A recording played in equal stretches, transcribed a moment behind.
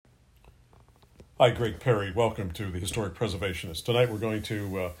Hi, Greg Perry. Welcome to the Historic Preservationist. Tonight we're going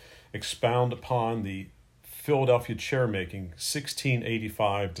to expound upon the Philadelphia chair making,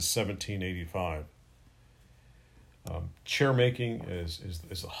 1685 to 1785. Chair making is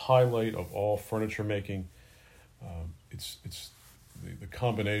the highlight of all furniture making. It's the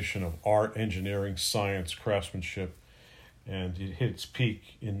combination of art, engineering, science, craftsmanship, and it hit its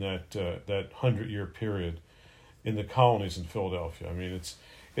peak in that 100-year period in the colonies in Philadelphia. I mean,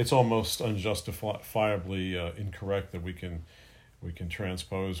 it's almost unjustifiably incorrect that we can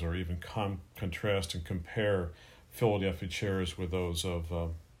transpose or even contrast and compare Philadelphia chairs with those of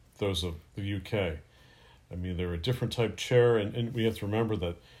the UK. I mean, they're a different type chair, and we have to remember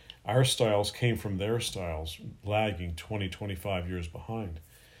that our styles came from their styles, lagging 20, 25 years behind.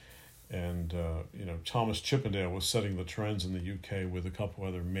 And, Thomas Chippendale was setting the trends in the UK with a couple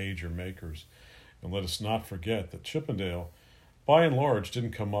other major makers. And let us not forget that Chippendale, by and large,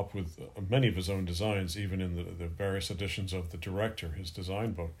 didn't come up with many of his own designs, even in the various editions of the Director, his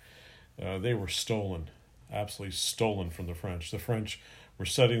design book. They were stolen, absolutely stolen from the French. The French were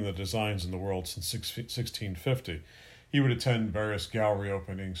setting the designs in the world since 1650. He would attend various gallery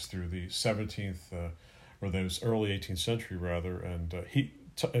openings through the 17th, or those early 18th century, rather, and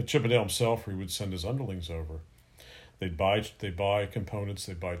Chippendale himself, he would send his underlings over. They'd buy components,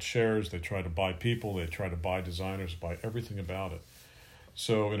 they'd buy chairs, they'd try to buy people, they'd try to buy designers, buy everything about it.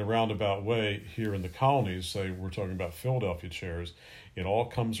 So in a roundabout way, here in the colonies, say we're talking about Philadelphia chairs, it all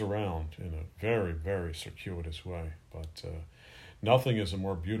comes around in a very, very circuitous way. But nothing is a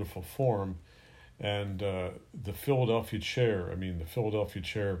more beautiful form. And the Philadelphia chair,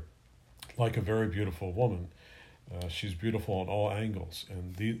 like a very beautiful woman, she's beautiful on all angles.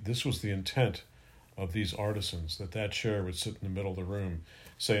 And this was the intent of these artisans, that chair would sit in the middle of the room,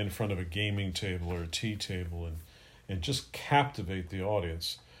 say in front of a gaming table or a tea table, and just captivate the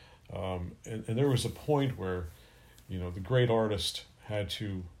audience. And there was a point where, the great artist had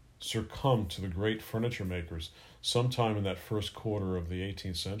to succumb to the great furniture makers sometime in that first quarter of the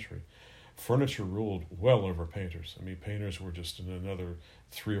 18th century. Furniture ruled well over painters. I mean, painters were just in another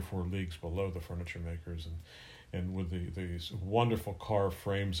 3 or 4 leagues below the furniture makers, and with these wonderful carved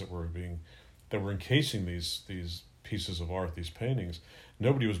frames that were encasing these pieces of art, these paintings.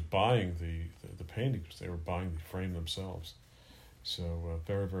 Nobody was buying the paintings; they were buying the frame themselves. So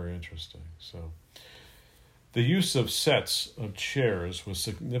very, very interesting. So the use of sets of chairs was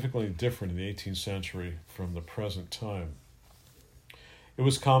significantly different in the 18th century from the present time. It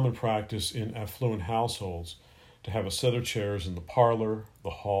was common practice in affluent households to have a set of chairs in the parlor, the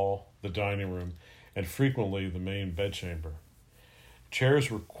hall, the dining room, and frequently the main bedchamber. Chairs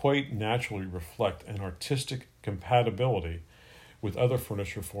were quite naturally reflect an artistic compatibility with other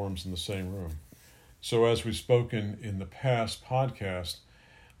furniture forms in the same room. So as we've spoken in the past podcast,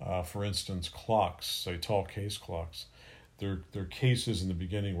 for instance, clocks, say tall case clocks, their cases in the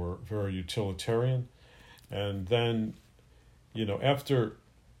beginning were very utilitarian. And then, after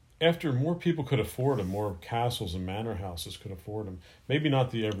more people could afford them, more castles and manor houses could afford them, maybe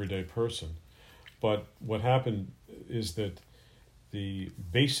not the everyday person, but what happened is that the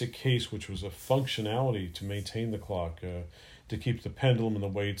basic case, which was a functionality to maintain the clock, to keep the pendulum and the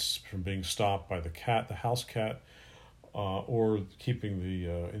weights from being stopped by the house cat, or keeping the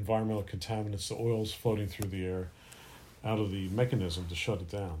environmental contaminants, the oils floating through the air, out of the mechanism to shut it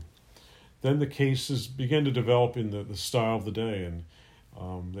down. Then the cases began to develop in the style of the day,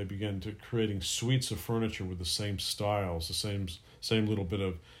 and they began to creating suites of furniture with the same styles, the same little bit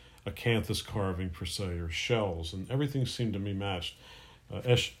of acanthus carving per se, or shells, and everything seemed to be matched,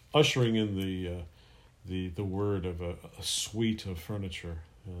 ushering in the word of a suite of furniture.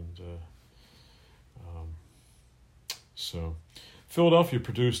 And so Philadelphia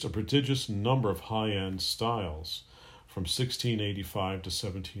produced a prodigious number of high-end styles from 1685 to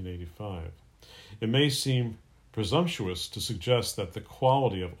 1785. It may seem presumptuous to suggest that the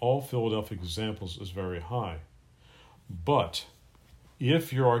quality of all Philadelphia examples is very high, but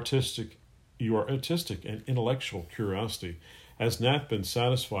if your artistic and intellectual curiosity has not been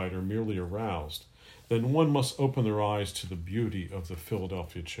satisfied or merely aroused, then one must open their eyes to the beauty of the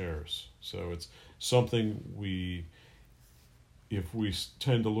Philadelphia chairs. So it's something if we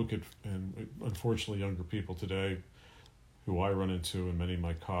tend to look at, and unfortunately younger people today, who I run into, and many of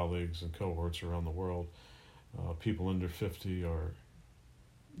my colleagues and cohorts around the world, people under 50 are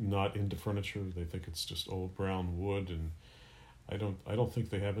not into furniture. They think it's just old brown wood, and I don't think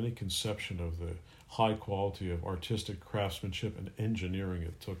they have any conception of the high quality of artistic craftsmanship and engineering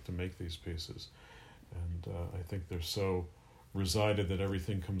it took to make these pieces. And I think they're so resided that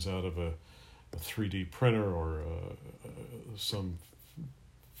everything comes out of a 3D printer or some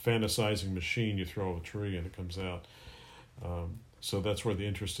fantasizing machine. You throw a tree and it comes out. So that's where the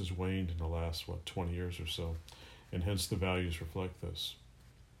interest has waned in the last, 20 years or so, and hence the values reflect this.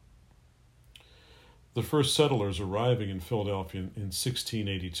 The first settlers arriving in Philadelphia in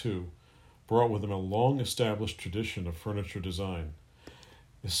 1682 brought with them a long-established tradition of furniture design,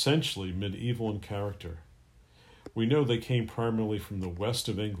 essentially medieval in character. We know they came primarily from the west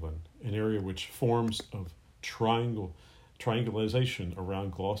of England, an area which forms of triangulation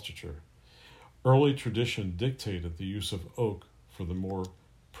around Gloucestershire. Early tradition dictated the use of oak for the more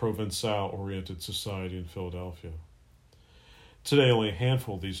Provençal-oriented society in Philadelphia. Today, only a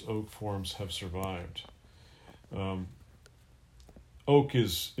handful of these oak forms have survived. Oak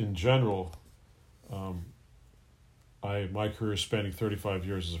is, in general, my career spanning 35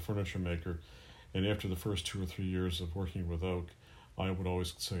 years as a furniture maker, and after the first 2 or 3 years of working with oak, I would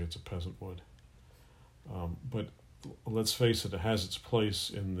always say it's a peasant wood. But let's face it, it has its place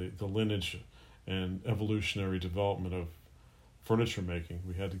in the lineage and evolutionary development of furniture making.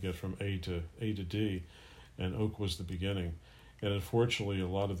 We had to get from A to D, and oak was the beginning. And unfortunately, a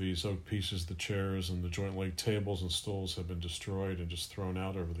lot of these oak pieces, the chairs and the joint leg tables and stools, have been destroyed and just thrown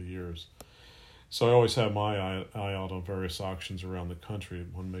out over the years. So I always have my eye out on various auctions around the country.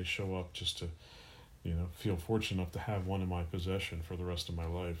 One may show up just to, feel fortunate enough to have one in my possession for the rest of my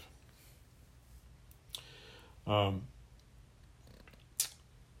life.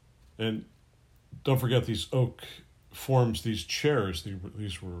 And don't forget these oak forms, these chairs.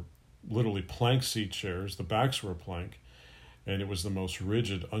 These were literally plank seat chairs. The backs were a plank, and it was the most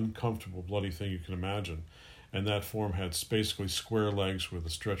rigid, uncomfortable, bloody thing you can imagine. And that form had basically square legs with a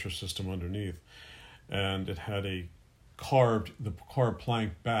stretcher system underneath, and it had the carved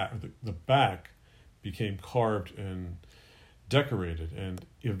plank back. The back became carved and decorated, and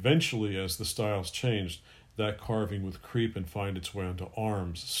eventually, as the styles changed, that carving would creep and find its way onto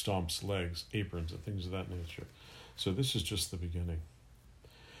arms, stumps, legs, aprons, and things of that nature. So this is just the beginning.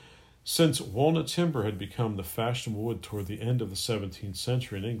 Since walnut timber had become the fashionable wood toward the end of the 17th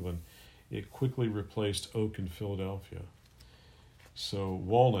century in England, it quickly replaced oak in Philadelphia. So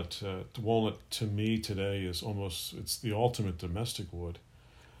walnut to me today is it's the ultimate domestic wood.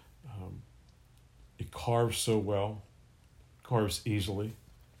 It carves so well, carves easily.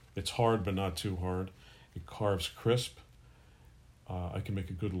 It's hard but not too hard. It carves crisp. I can make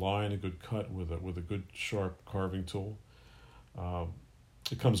a good line, a good cut with a good sharp carving tool.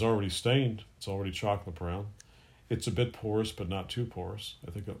 It comes already stained. It's already chocolate brown. It's a bit porous, but not too porous.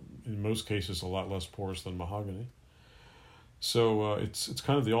 I think in most cases a lot less porous than mahogany. So it's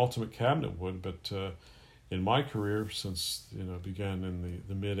kind of the ultimate cabinet wood. But in my career, since began in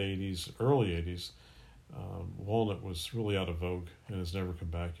the mid '80s, early '80s, walnut was really out of vogue and has never come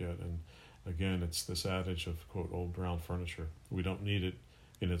back yet. And again, it's this adage of, quote, old brown furniture. We don't need it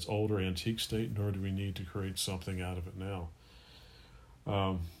in its older antique state, nor do we need to create something out of it now.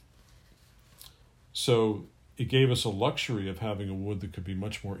 So it gave us a luxury of having a wood that could be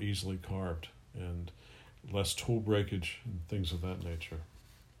much more easily carved and less tool breakage and things of that nature.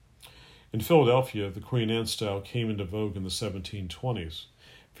 In Philadelphia, the Queen Anne style came into vogue in the 1720s,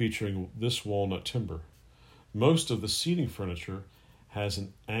 featuring this walnut timber. Most of the seating furniture has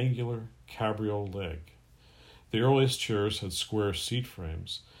an angular cabriole leg. The earliest chairs had square seat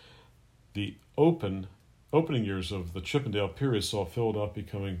frames. The opening years of the Chippendale period saw Philadelphia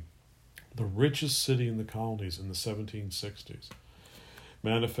becoming the richest city in the colonies in the 1760s,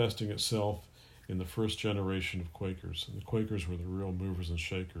 manifesting itself in the first generation of Quakers. And the Quakers were the real movers and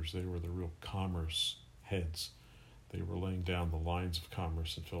shakers. They were the real commerce heads. They were laying down the lines of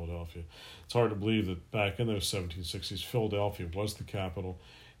commerce in Philadelphia. It's hard to believe that back in those 1760s, Philadelphia was the capital,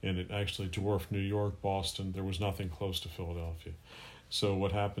 and it actually dwarfed New York, Boston. There was nothing close to Philadelphia. So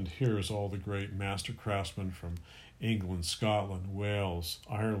what happened here is all the great master craftsmen from England, Scotland, Wales,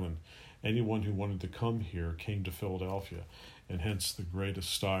 Ireland, anyone who wanted to come here came to Philadelphia, and hence the greatest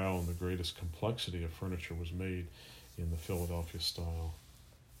style and the greatest complexity of furniture was made in the Philadelphia style.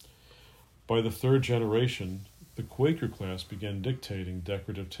 By the third generation, the Quaker class began dictating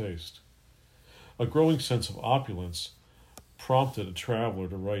decorative taste. A growing sense of opulence prompted a traveler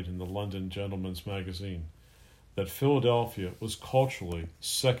to write in the London Gentleman's Magazine that Philadelphia was culturally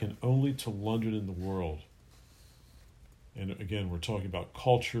second only to London in the world. And again, we're talking about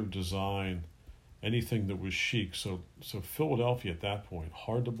culture, design, anything that was chic. So Philadelphia at that point,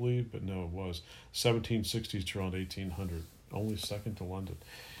 hard to believe, but no, it was. 1760s to around 1800, only second to London.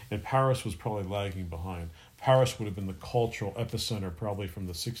 And Paris was probably lagging behind. Paris would have been the cultural epicenter probably from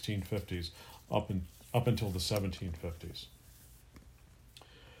the 1650s up until the 1750s.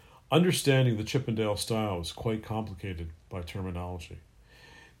 Understanding the Chippendale style is quite complicated by terminology.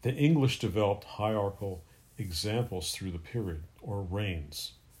 The English developed hierarchical examples through the period, or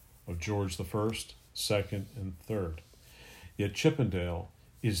reigns, of George the First, Second, and Third. Yet Chippendale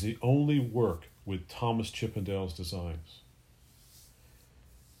is the only work with Thomas Chippendale's designs.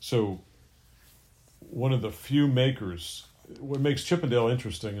 So, one of the few makers, what makes Chippendale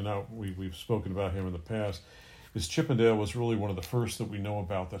interesting, and now we've spoken about him in the past, is Chippendale was really one of the first that we know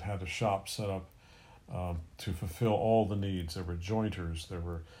about that had a shop set up to fulfill all the needs. There were jointers, there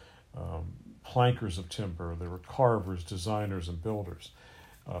were plankers of timber, there were carvers, designers, and builders,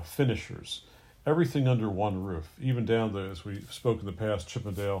 finishers, everything under one roof, even down to, as we spoke in the past,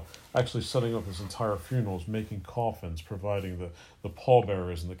 Chippendale actually setting up his entire funerals, making coffins, providing the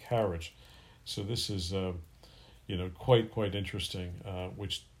pallbearers and the carriage. So this is, quite interesting,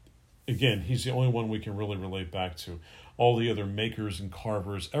 which, again, he's the only one we can really relate back to. All the other makers and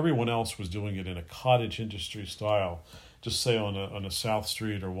carvers, everyone else was doing it in a cottage industry style. Just say on a South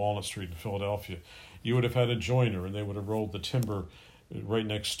Street or Walnut Street in Philadelphia, you would have had a joiner, and they would have rolled the timber right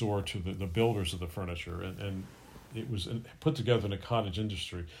next door to the builders of the furniture, and it was put together in a cottage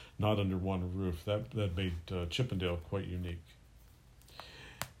industry, not under one roof. That made Chippendale quite unique.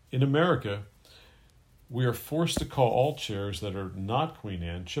 In America, we are forced to call all chairs that are not Queen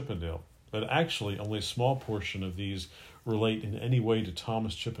Anne Chippendale, but actually only a small portion of these relate in any way to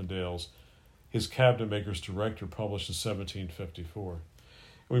Thomas Chippendale's, his cabinet maker's director, published in 1754. And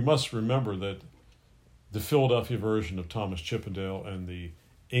we must remember that the Philadelphia version of Thomas Chippendale and the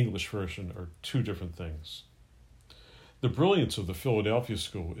English version are two different things. The brilliance of the Philadelphia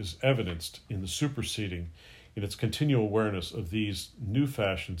school is evidenced in the superseding in its continual awareness of these new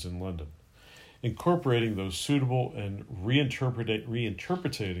fashions in London, incorporating those suitable and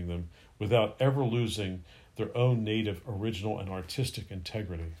reinterpreting them without ever losing their own native, original, and artistic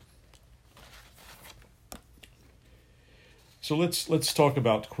integrity. So let's talk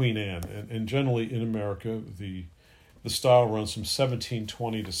about Queen Anne, and generally in America, the style runs from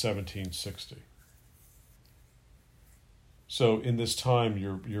 1720 to 1760. So in this time,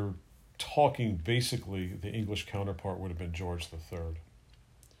 you're talking basically the English counterpart would have been George III.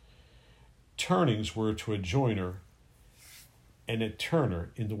 Turnings were to a joiner and a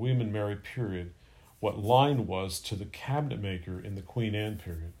turner in the William and Mary period what line was to the cabinet maker in the Queen Anne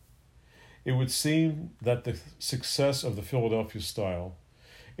period. It would seem that the success of the Philadelphia style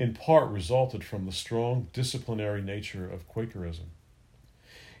in part resulted from the strong disciplinary nature of Quakerism.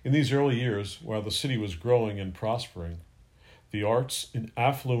 In these early years, while the city was growing and prospering, the arts and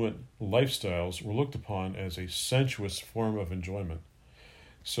affluent lifestyles were looked upon as a sensuous form of enjoyment.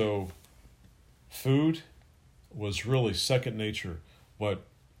 So food was really second nature.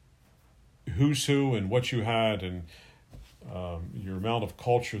 Who's who and what you had and your amount of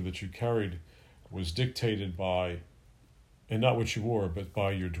culture that you carried was dictated by, and not what you wore, but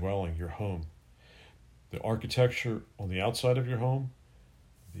by your dwelling, your home. The architecture on the outside of your home,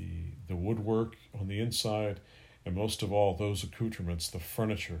 the woodwork on the inside, and most of all, those accoutrements, the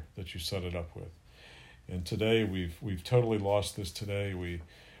furniture that you set it up with. And today, we've totally lost this today.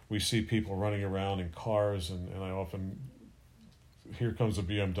 We see people running around in cars, and I often, here comes a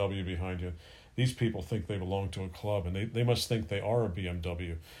BMW behind you. These people think they belong to a club, and they must think they are a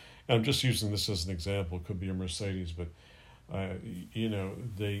BMW. And I'm just using this as an example. It could be a Mercedes, but they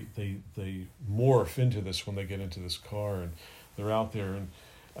morph into this when they get into this car, and they're out there. And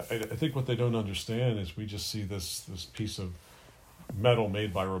I think what they don't understand is we just see this piece of metal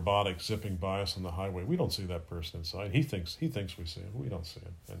made by robotics zipping by us on the highway. We don't see that person inside. He thinks we see him. We don't see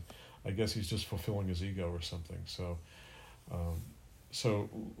him, and I guess he's just fulfilling his ego or something. So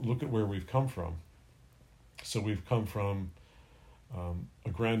look at where we've come from. So we've come from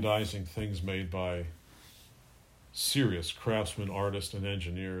aggrandizing things made by serious craftsmen, artists, and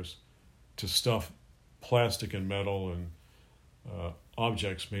engineers to stuff plastic and metal and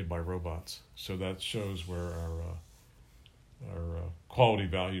objects made by robots. So that shows where our quality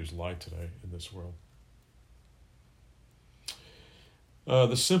values lie today in this world.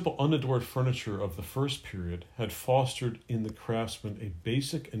 The simple, unadored furniture of the first period had fostered in the craftsman a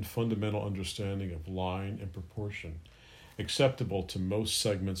basic and fundamental understanding of line and proportion, acceptable to most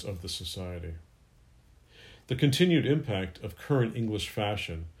segments of the society. The continued impact of current English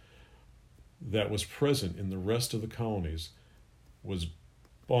fashion that was present in the rest of the colonies was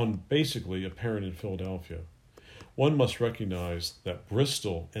basically apparent in Philadelphia. One must recognize that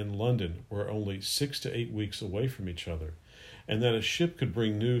Bristol and London were only 6 to 8 weeks away from each other, and that a ship could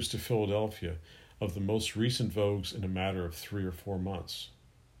bring news to Philadelphia of the most recent vogues in a matter of 3 or 4 months.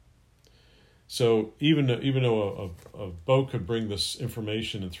 So even though a boat could bring this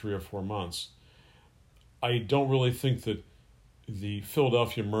information in 3 or 4 months, I don't really think that the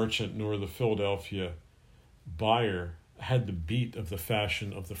Philadelphia merchant nor the Philadelphia buyer had the beat of the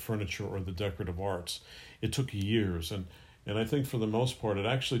fashion of the furniture or the decorative arts. It took years, and I think for the most part it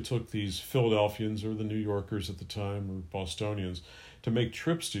actually took these Philadelphians or the New Yorkers at the time or Bostonians to make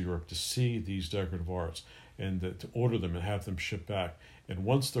trips to Europe to see these decorative arts and to order them and have them shipped back. And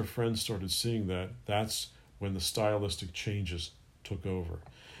once their friends started seeing that, that's when the stylistic changes took over.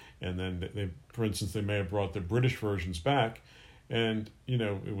 And then they, for instance, they may have brought the British versions back, and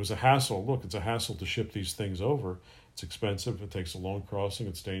it was a hassle. Look, it's a hassle to ship these things over. It's expensive. It takes a long crossing.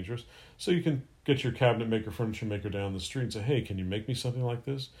 It's dangerous. So you can get your cabinet maker, furniture maker down the street and say, "Hey, can you make me something like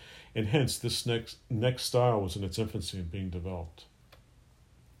this?" And hence, this next style was in its infancy and being developed.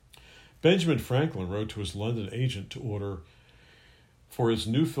 Benjamin Franklin wrote to his London agent to order for his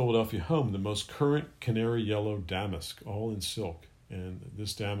new Philadelphia home the most current canary yellow damask, all in silk. And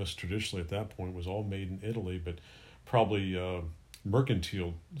this damask traditionally at that point was all made in Italy, but probably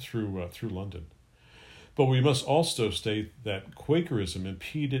mercantile through London. But we must also state that Quakerism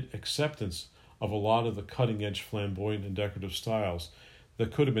impeded acceptance of a lot of the cutting-edge flamboyant and decorative styles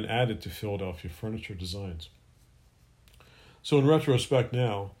that could have been added to Philadelphia furniture designs. So in retrospect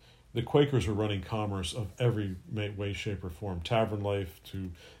now, the Quakers were running commerce of every way, shape, or form, tavern life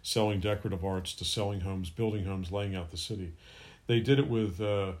to selling decorative arts to selling homes, building homes, laying out the city. They did it with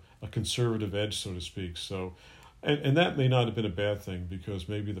a conservative edge, so to speak. So, and that may not have been a bad thing, because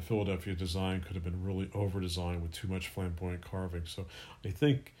maybe the Philadelphia design could have been really over-designed with too much flamboyant carving. So I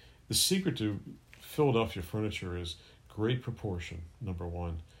think the secret to Philadelphia furniture is great proportion, number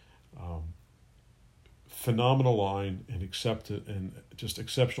one. Phenomenal line and just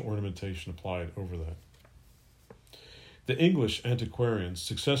exceptional ornamentation applied over that. The English antiquarians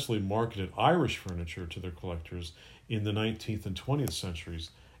successfully marketed Irish furniture to their collectors in the 19th and 20th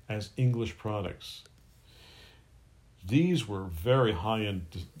centuries as English products. These were very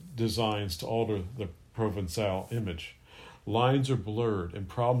high-end designs to alter the Provençal image. Lines are blurred and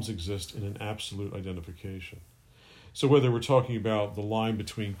problems exist in an absolute identification. So whether we're talking about the line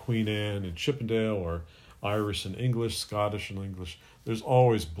between Queen Anne and Chippendale or Irish and English, Scottish and English, there's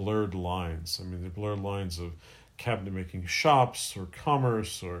always blurred lines. I mean, the blurred lines of cabinet making shops or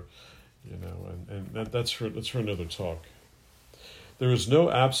commerce, or that's for another talk. There is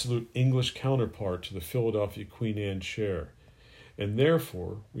no absolute English counterpart to the Philadelphia Queen Anne chair, and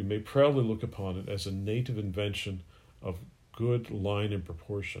therefore we may proudly look upon it as a native invention of good line and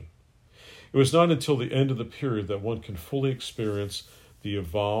proportion. It was not until the end of the period that one can fully experience the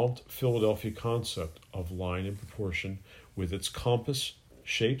evolved Philadelphia concept of line and proportion with its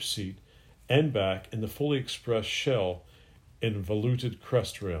compass-shaped seat, end back, and the fully expressed shell and voluted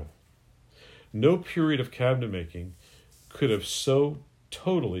crest rail. No period of cabinet making could have so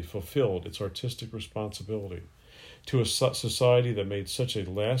totally fulfilled its artistic responsibility to a society that made such a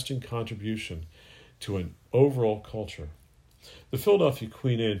lasting contribution to an overall culture. The Philadelphia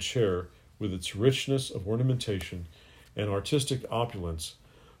Queen Anne chair, with its richness of ornamentation and artistic opulence,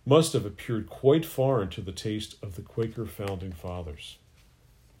 must have appeared quite foreign to the taste of the Quaker founding fathers.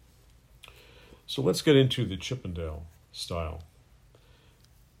 So let's get into the Chippendale style.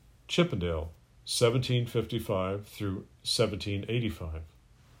 Chippendale, 1755 through 1785.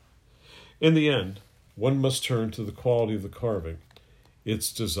 In the end, one must turn to the quality of the carving,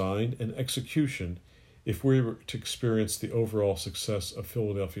 its design and execution, if we were to experience the overall success of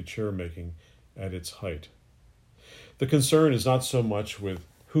Philadelphia chair making at its height. The concern is not so much with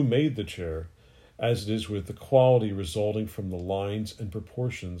who made the chair as it is with the quality resulting from the lines and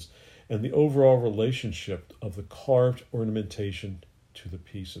proportions and the overall relationship of the carved ornamentation to the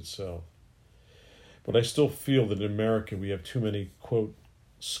piece itself. But I still feel that in America we have too many, quote,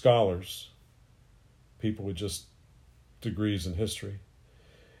 scholars, people with just degrees in history.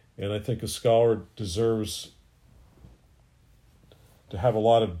 And I think a scholar deserves to have a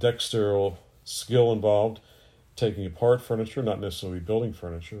lot of dexterous skill involved, taking apart furniture, not necessarily building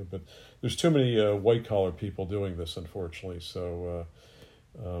furniture, but there's too many white-collar people doing this, unfortunately. So,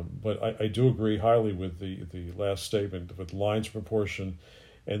 but I do agree highly with the last statement, with lines of proportion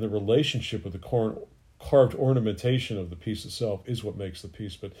and the relationship with the carved ornamentation of the piece itself is what makes the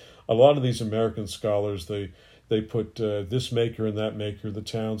piece. But a lot of these American scholars, they put this maker and that maker, the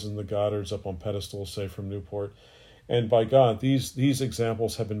Towns and the Goddards, up on pedestals, say from Newport. And by God, these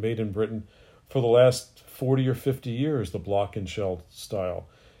examples have been made in Britain for the last 40 or 50 years, the block and shell style.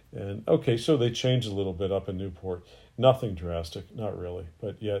 And okay, so they changed a little bit up in Newport. Nothing drastic, not really.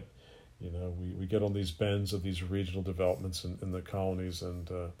 But yet, we get on these bends of these regional developments in the colonies, and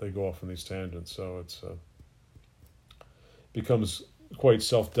they go off on these tangents. So it's becomes quite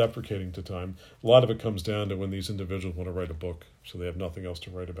self-deprecating to time. A lot of it comes down to when these individuals want to write a book, so they have nothing else to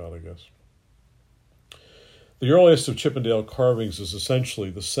write about, I guess. The earliest of Chippendale carvings is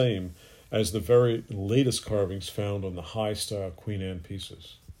essentially the same as the very latest carvings found on the high-style Queen Anne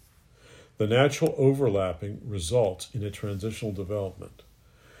pieces. The natural overlapping results in a transitional development.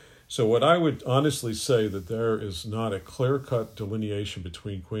 So what I would honestly say that there is not a clear-cut delineation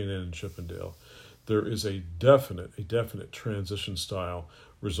between Queen Anne and Chippendale. There is a definite transition style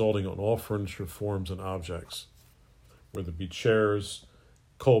resulting on all furniture forms and objects, whether it be chairs,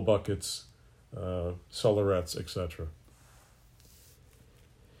 coal buckets, cellarettes, etc.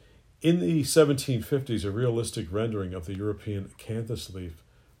 In the 1750s, a realistic rendering of the European acanthus leaf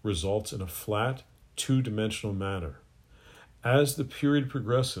results in a flat, two-dimensional manner. As the period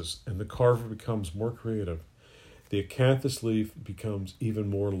progresses and the carver becomes more creative, the acanthus leaf becomes even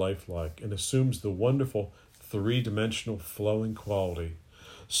more lifelike and assumes the wonderful three-dimensional flowing quality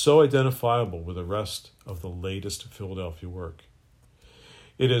so identifiable with the rest of the latest Philadelphia work.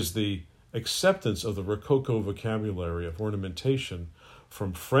 It is the acceptance of the Rococo vocabulary of ornamentation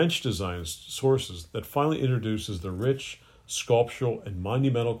from French design sources that finally introduces the rich, sculptural, and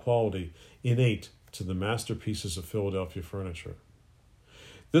monumental quality innate to the masterpieces of Philadelphia furniture.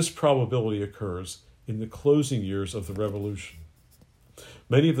 This probability occurs in the closing years of the Revolution.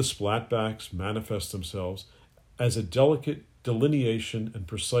 Many of the splatbacks manifest themselves as a delicate delineation and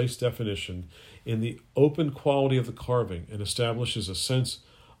precise definition in the open quality of the carving and establishes a sense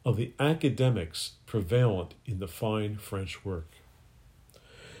of the academics prevalent in the fine French work.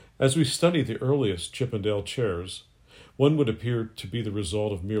 As we study the earliest Chippendale chairs, one would appear to be the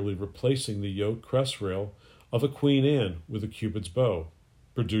result of merely replacing the yoke crest rail of a Queen Anne with a Cupid's bow,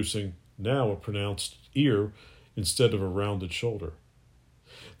 producing now a pronounced ear instead of a rounded shoulder.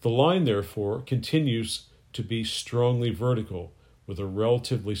 The line, therefore, continues to be strongly vertical with a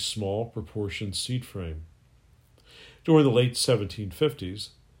relatively small proportioned seat frame. During the late 1750s,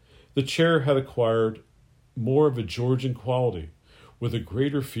 the chair had acquired more of a Georgian quality with a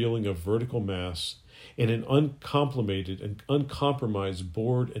greater feeling of vertical mass and an uncomplicated and uncompromised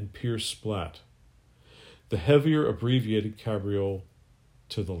board and pier splat. The heavier abbreviated cabriole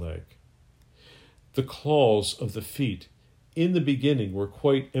to the leg. The claws of the feet in the beginning were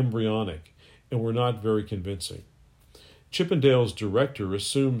quite embryonic and were not very convincing. Chippendale's director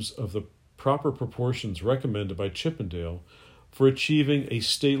assumes of the proper proportions recommended by Chippendale for achieving a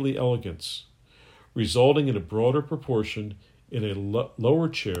stately elegance, resulting in a broader proportion in a lower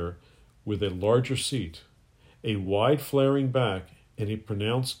chair with a larger seat, a wide flaring back, and a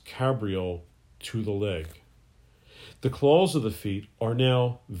pronounced cabriole to the leg. The claws of the feet are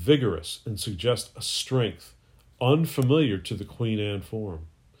now vigorous and suggest a strength unfamiliar to the Queen Anne form.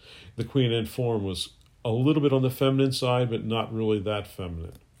 The Queen Anne form was a little bit on the feminine side, but not really that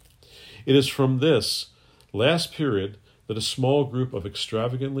feminine. It is from this last period that a small group of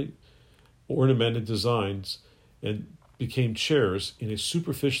extravagantly ornamented designs and became chairs in a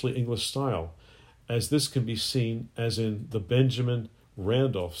superficially English style, as this can be seen as in the Benjamin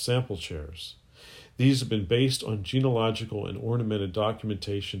Randolph sample chairs. These have been based on genealogical and ornamented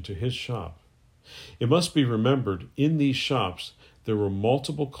documentation to his shop. It must be remembered, in these shops there were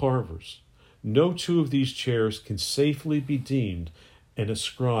multiple carvers. No two of these chairs can safely be deemed and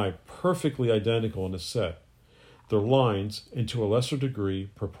ascribed perfectly identical in a set. Their lines, and to a lesser degree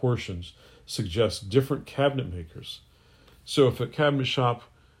proportions, suggest different cabinet makers. So if a cabinet shop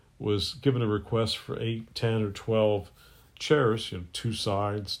was given a request for 8, 10, or 12 chairs, 2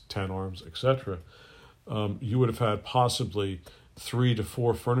 sides, 10 arms, etc., you would have had possibly 3 to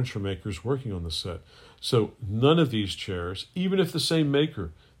 4 furniture makers working on the set. So none of these chairs, even if the same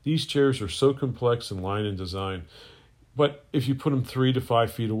maker, these chairs are so complex in line and design, but if you put them 3 to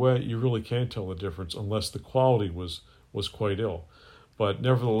 5 feet away, you really can't tell the difference unless the quality was quite ill. But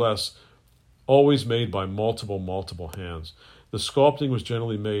nevertheless, always made by multiple hands. The sculpting was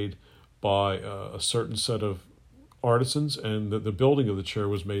generally made by a certain set of artisans, and the building of the chair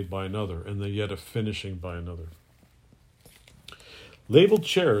was made by another, and then yet a finishing by another. Labeled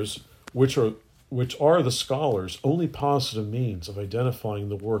chairs, which are the scholars' only positive means of identifying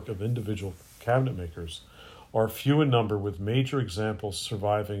the work of individual cabinet makers, are few in number, with major examples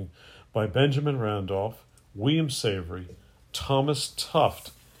surviving by Benjamin Randolph, William Savory, Thomas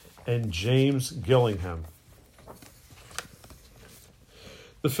Tuft, and James Gillingham.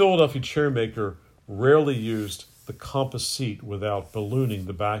 The Philadelphia chairmaker rarely used the compass seat without ballooning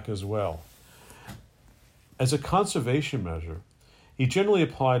the back as well. As a conservation measure, he generally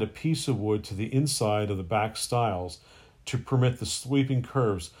applied a piece of wood to the inside of the back stiles to permit the sweeping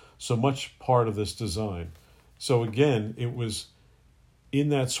curves so much part of this design. So again, it was in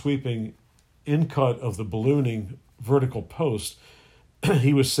that sweeping in-cut of the ballooning vertical post,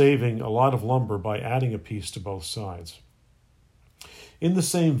 he was saving a lot of lumber by adding a piece to both sides. In the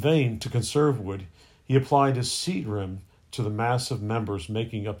same vein, to conserve wood, he applied his seat rim to the massive members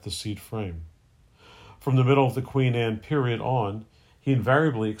making up the seat frame. From the middle of the Queen Anne period on, he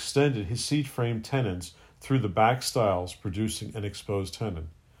invariably extended his seat frame tenons through the back stiles, producing an exposed tenon.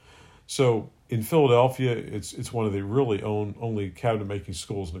 So in Philadelphia, it's one of the really only cabinet-making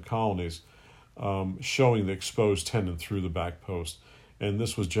schools in the colonies, showing the exposed tenon through the back post. And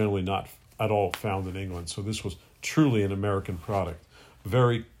this was generally not at all found in England. So this was truly an American product.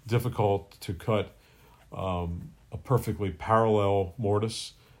 Very difficult to cut a perfectly parallel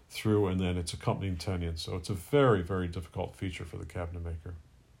mortise through, and then its accompanying tenon. So it's a very, very difficult feature for the cabinet maker.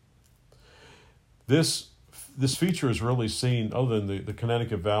 This feature is really seen other than the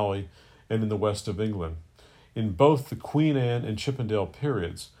Connecticut Valley and in the west of England. In both the Queen Anne and Chippendale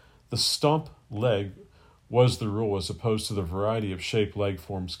periods, the stump leg was the rule as opposed to the variety of shaped leg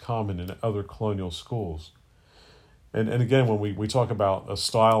forms common in other colonial schools. And again, when we talk about a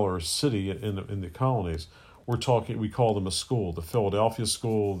style or a city in the colonies, we call them a school. The Philadelphia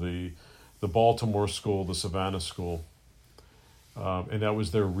school, the Baltimore school, the Savannah school. And that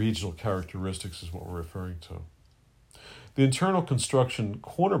was their regional characteristics is what we're referring to. The internal construction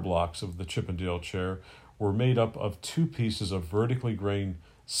corner blocks of the Chippendale chair were made up of two pieces of vertically grained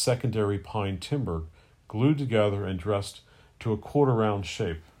secondary pine timber glued together and dressed to a quarter-round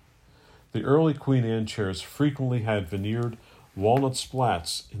shape. The early Queen Anne chairs frequently had veneered walnut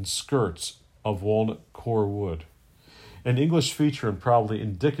splats in skirts of walnut core wood, an English feature and probably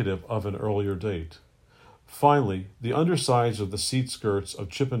indicative of an earlier date. Finally, the undersides of the seat skirts of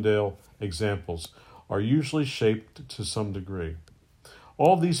Chippendale examples are usually shaped to some degree.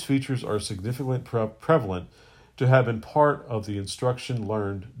 All these features are significantly prevalent to have been part of the instruction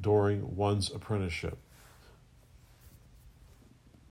learned during one's apprenticeship.